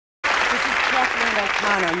Kathleen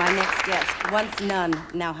O'Connor, my next guest. Once nun,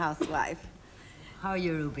 now housewife. How are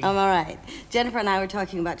you, Ruby? I'm all right. Jennifer and I were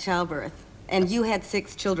talking about childbirth. And you had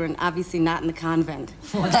 6 children, obviously not in the convent.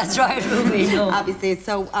 Oh, that's right, Ruby. No. Obviously.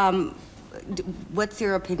 So, what's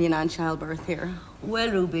your opinion on childbirth here?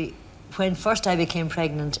 Well, Ruby, when first I became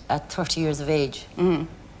pregnant at 30 years of age,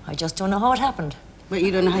 I just don't know how it happened. But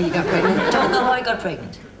you don't know how you got pregnant? I don't know how I got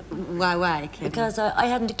pregnant. Why? Because I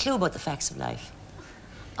hadn't a clue about the facts of life.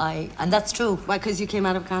 And that's true. Why, because you came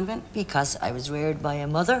out of a convent? Because I was reared by a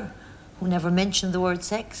mother who never mentioned the word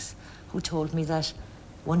sex, who told me that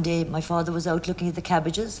one day my father was out looking at the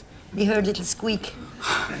cabbages, and he heard a little squeak,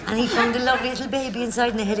 and he found a lovely little baby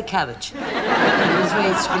inside and a head of cabbage. And I was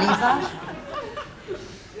raised to believe that.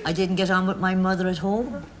 I didn't get on with my mother at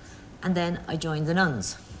home, and then I joined the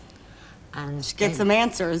nuns. And to get some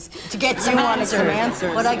answers. To get some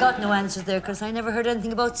answers. But I got no answers there because I never heard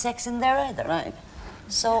anything about sex in there either. Right.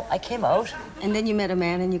 So I came out. And then you met a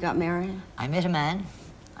man and you got married? I met a man.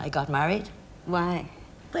 I got married. Why?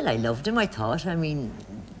 Well, I loved him, I thought. I mean,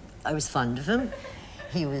 I was fond of him.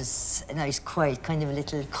 He was a nice, quiet, kind of a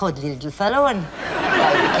little cuddly little fellow, and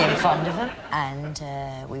I became fond of him. And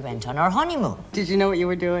we went on our honeymoon. Did you know what you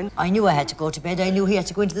were doing? I knew I had to go to bed. I knew he had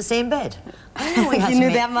to go into the same bed. I knew we had you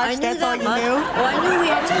knew that much? That's all you knew? Oh,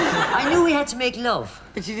 I knew we had to make love.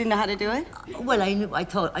 But you didn't know how to do it? Well,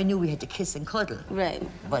 I knew we had to kiss and cuddle. Right.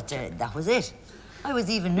 But that was it. I was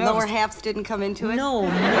even nervous. Lower halves didn't come into it? No.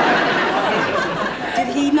 Did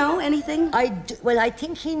he know anything? Well, I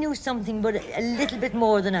think he knew something, but a little bit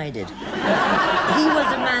more than I did. He was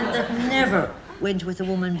a man that never went with a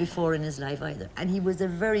woman before in his life either. And he was a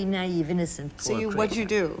very naive, innocent, poor creature. What'd you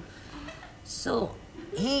do? So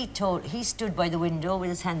he stood by the window with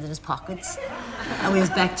his hands in his pockets and with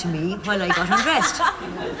his back to me while I got undressed.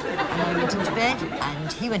 And I went into bed,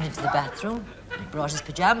 and he went into the bathroom, and brought his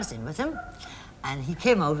pajamas in with him, and he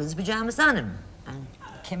came out with his pajamas on him and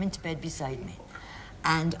came into bed beside me.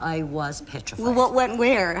 And I was petrified. Well, what went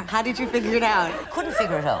where? How did you figure it out? Couldn't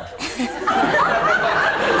figure it out.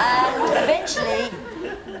 And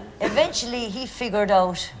eventually he figured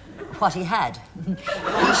out what he had. He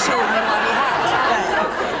showed me what he had.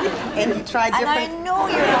 And he tried different... And I know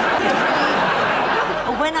you're not going to believe it.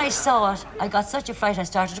 But when I saw it, I got such a fright I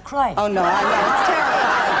started to cry. Oh, no, I know.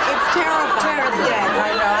 It's terrifying. It's terrifying. Yes,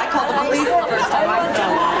 I know. I called the police the first time I saw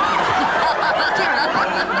it.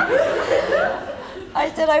 I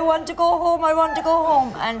said, I want to go home, I want to go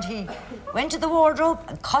home. And he went to the wardrobe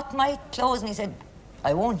and cut my clothes, and he said,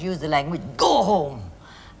 I won't use the language, go home.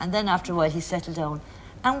 And then after a while, he settled down.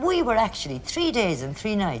 And we were actually 3 days and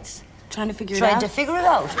 3 nights trying to figure it out.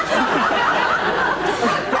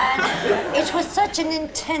 And it was such an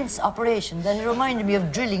intense operation that it reminded me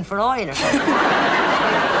of drilling for oil or something.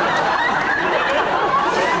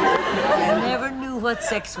 I never knew what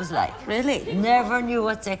sex was like. Really? Never knew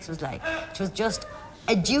what sex was like. It was just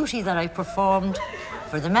a duty that I performed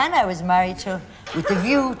for the man I was married to with the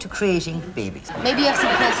view to creating babies. Maybe you have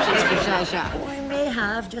some questions for Zsa. Oh, I may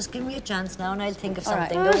have. Just give me a chance now and I'll think of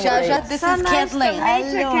something. Right. Zsa, this is Kathleen.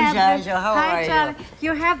 Hello, Zsa. How are you?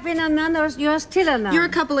 You have been a nun or you're still a nun? You're a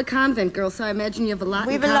couple of convent girls, so I imagine you have a lot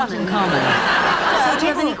in common. We have a lot in common. So do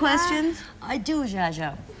you have any questions? I do,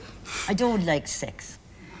 Zsa. I don't like sex.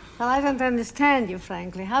 Well, I don't understand you,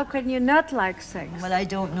 frankly. How can you not like sex? Well, I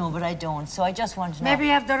don't know, but I don't. So I just want to know. Maybe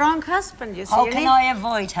you have the wrong husband, you see. How can I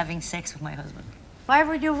avoid having sex with my husband? Why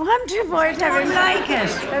would you want to avoid having sex? I don't like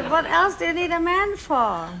it. But what else do you need a man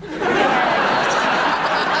for?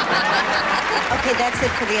 Okay, that's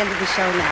it for the end of the show now.